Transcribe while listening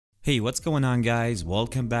Hey, what's going on guys?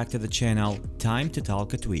 Welcome back to the channel. Time to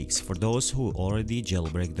talk tweaks for those who already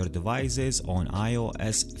jailbreak their devices on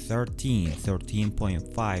iOS 13,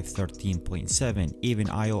 13.5, 13.7, even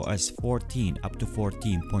iOS 14 up to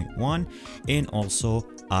 14.1 and also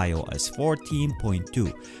iOS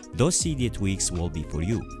 14.2. Those Cydia tweaks will be for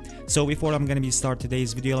you. So before I'm gonna start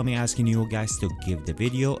today's video, let me asking you guys to give the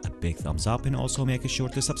video a big thumbs up and also make sure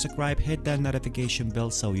to subscribe, hit that notification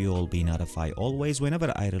bell so you'll be notified always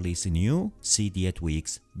whenever I release a new Cydia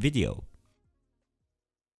tweaks video.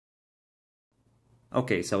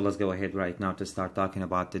 Okay, so let's go ahead right now to start talking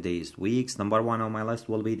about today's tweaks. Number one on my list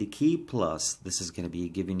will be the KeyPlus. This is going to be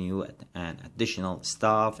giving you an additional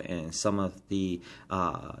stuff and some of the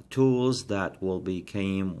tools that will be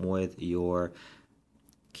came with your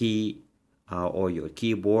key or your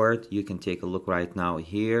keyboard. You can take a look right now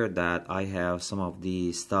here that I have some of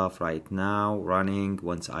the stuff right now running.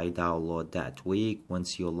 Once I download that tweak,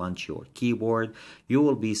 once you launch your keyboard, you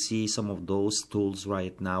will be see some of those tools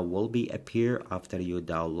right now will be appear after you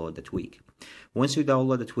download the tweak. Once you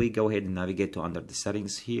download the tweak, go ahead and navigate to under the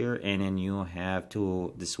settings here, and then you have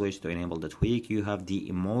to the switch to enable the tweak. You have the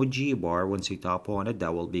emoji bar. Once you tap on it,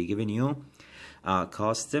 that will be giving you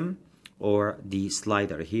custom or the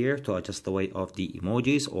slider here to adjust the weight of the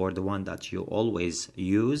emojis, or the one that you always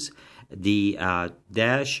use, the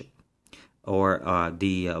dash or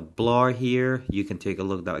the blur here. You can take a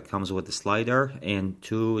look that it comes with the slider and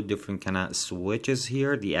two different kind of switches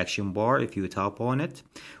here. The action bar, if you tap on it,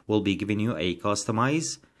 will be giving you a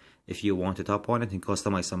customize if you want to tap on it and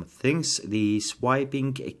customize some things. The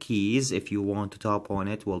swiping keys, if you want to tap on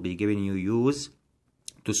it, will be giving you use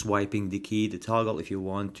to swiping the key, the toggle, if you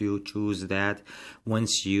want to choose that.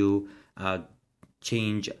 Once you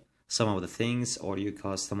change some of the things or you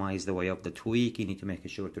customize the way of the tweak, you need to make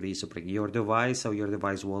sure to resupply your device so your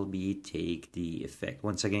device will be take the effect.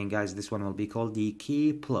 Once again guys, this one will be called the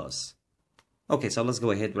KeyPlus. Okay, so let's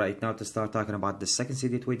go ahead right now to start talking about the second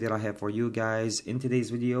Cydia tweak that I have for you guys in today's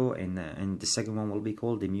video, and the second one will be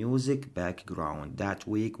called the music background. That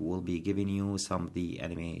tweak will be giving you some of the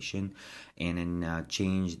animation and then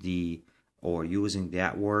change the or using the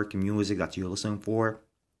artwork music that you're listening for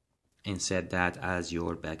and set that as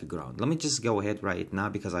your background. Let me just go ahead right now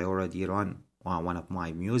because I already run one of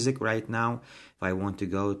my music right now. If I want to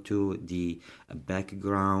go to the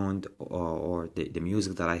background or the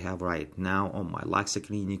music that I have right now on my lock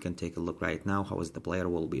screen, you can take a look right now how is the player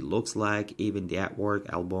will be looks like. Even the artwork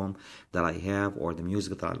album that I have or the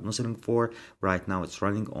music that I'm listening for right now, it's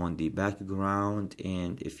running on the background.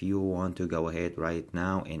 And if you want to go ahead right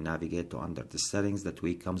now and navigate to under the settings, the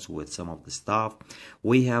tweak comes with some of the stuff.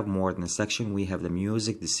 We have more than a section. We have the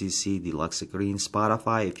music, the CC, the lock screen,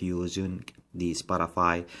 Spotify. If you're using the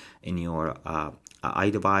Spotify in your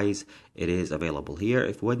iDevice, it is available here.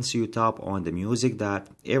 If once you tap on the music, that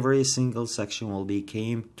every single section will be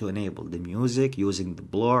came to enable the music using the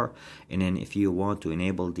blur, and then if you want to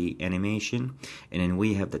enable the animation, and then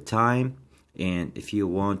we have the time. And if you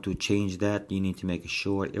want to change that, you need to make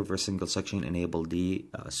sure every single section enable the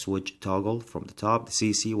switch toggle from the top. The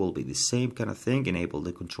CC will be the same kind of thing, enable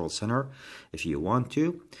the control center if you want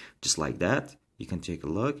to, just like that. You can take a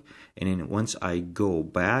look, and then once I go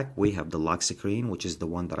back, we have the lock screen, which is the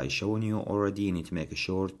one that I shown you already. You need to make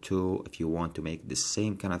sure to, if you want to make the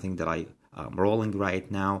same kind of thing that I'm rolling right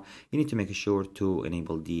now, you need to make sure to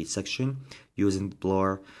enable the section using the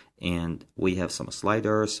blur. And we have some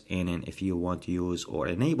sliders, and then if you want to use or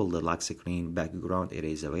enable the lock screen background, it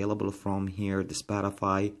is available from here. The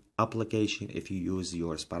Spotify application, if you use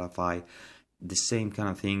your Spotify, the same kind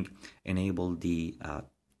of thing, enable the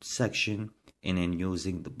section, and then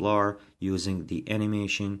using the blur, using the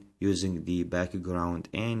animation, using the background,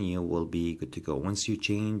 and you will be good to go. Once you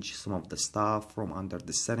change some of the stuff from under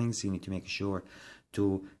the settings, you need to make sure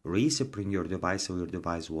to reset your device so your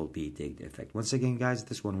device will be take the effect. Once again guys,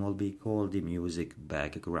 this one will be called the music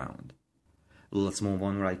background. Let's move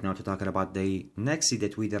on right now to talking about the next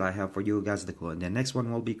Cydia tweak that I have for you guys. The next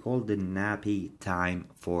one will be called the Nappy Time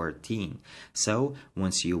 14. So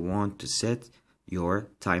once you want to set your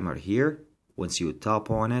timer here, once you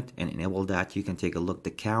tap on it and enable that, you can take a look.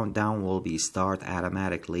 The countdown will be start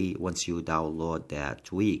automatically once you download that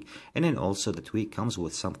tweak. And then also the tweak comes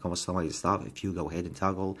with some customized stuff if you go ahead and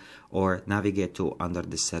toggle or navigate to under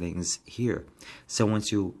the settings here. So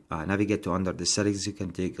once you navigate to under the settings, you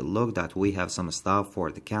can take a look that we have some stuff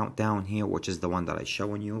for the countdown here, which is the one that I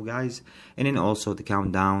showing you guys. And then also the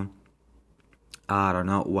countdown, I don't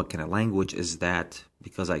know what kind of language is that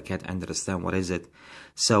because I can't understand what is it.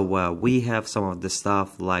 So we have some of the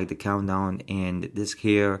stuff like the countdown and this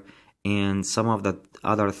here and some of the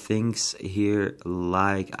other things here,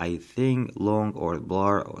 like I think long or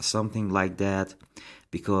blur or something like that,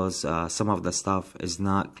 because some of the stuff is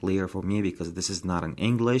not clear for me because this is not in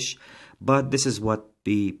English. But this is what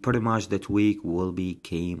pretty much the tweak will be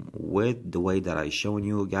came with, the way that I shown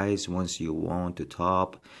you guys. Once you want to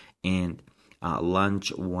top and launch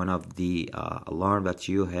one of the alarm that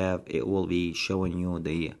you have, it will be showing you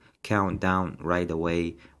the countdown right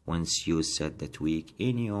away once you set the tweak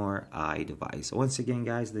in your iDevice. Once again,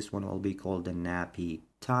 guys, this one will be called the Nappy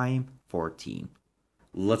Time 14.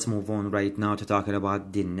 Let's move on right now to talking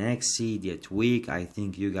about the next Cydia tweak. I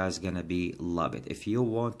think you guys gonna be love it. If you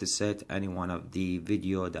want to set any one of the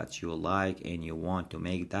video that you like and you want to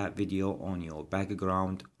make that video on your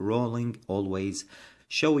background rolling, always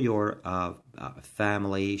show your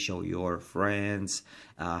family, show your friends,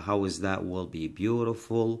 how is that will be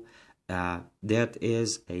beautiful. That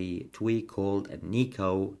is a tweak called a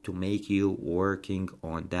Nico to make you working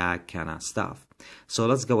on that kind of stuff. So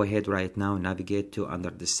let's go ahead right now and navigate to under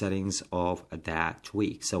the settings of that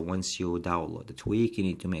tweak. So once you download the tweak, you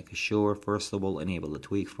need to make sure, first of all, enable the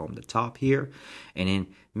tweak from the top here, and then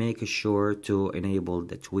make sure to enable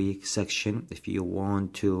the tweak section if you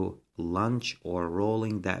want to launch or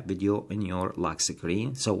rolling that video in your lock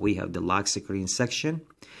screen. So we have the lock screen section,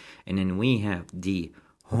 and then we have the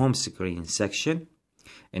home screen section,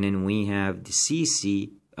 and then we have the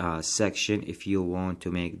CC section if you want to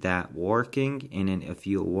make that working, and then if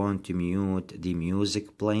you want to mute the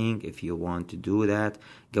music playing, if you want to do that,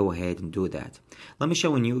 go ahead and do that. Let me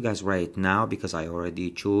showing you guys right now, because I already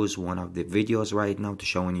chose one of the videos right now to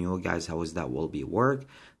showing you guys how is that will be work.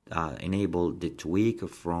 Enable the tweak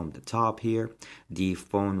from the top here. The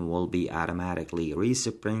phone will be automatically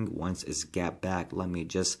respring once it's get back. Let me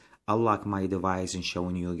just unlock my device and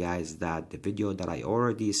showing you guys that the video that I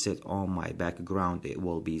already set on my background, it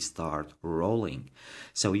will be start rolling.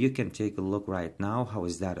 So you can take a look right now how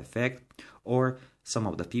is that effect. Or some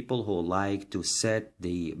of the people who like to set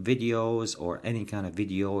the videos or any kind of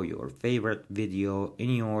video, your favorite video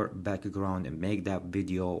in your background, and make that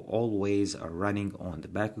video always running on the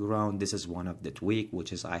background. This is one of the tweak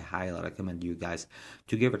which is I highly recommend you guys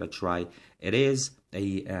to give it a try. It is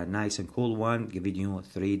a nice and cool one, giving you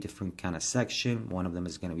 3 different kind of section. One of them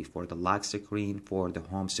is going to be for the lock screen, for the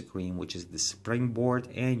home screen, which is the springboard,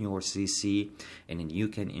 and your CC, and then you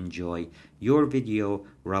can enjoy your video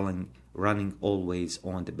running always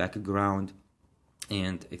on the background.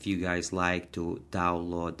 And if you guys like to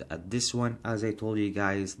download this one, as I told you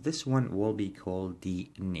guys, this one will be called the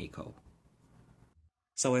Nico.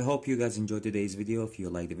 So I hope you guys enjoyed today's video. If you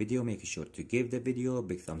like the video, make sure to give the video a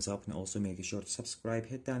big thumbs up, and also make sure to subscribe,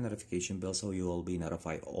 hit that notification bell so you will be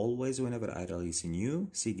notified always whenever I release a new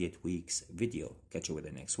Cydia tweaks video. Catch you with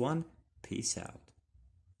the next one. Peace out.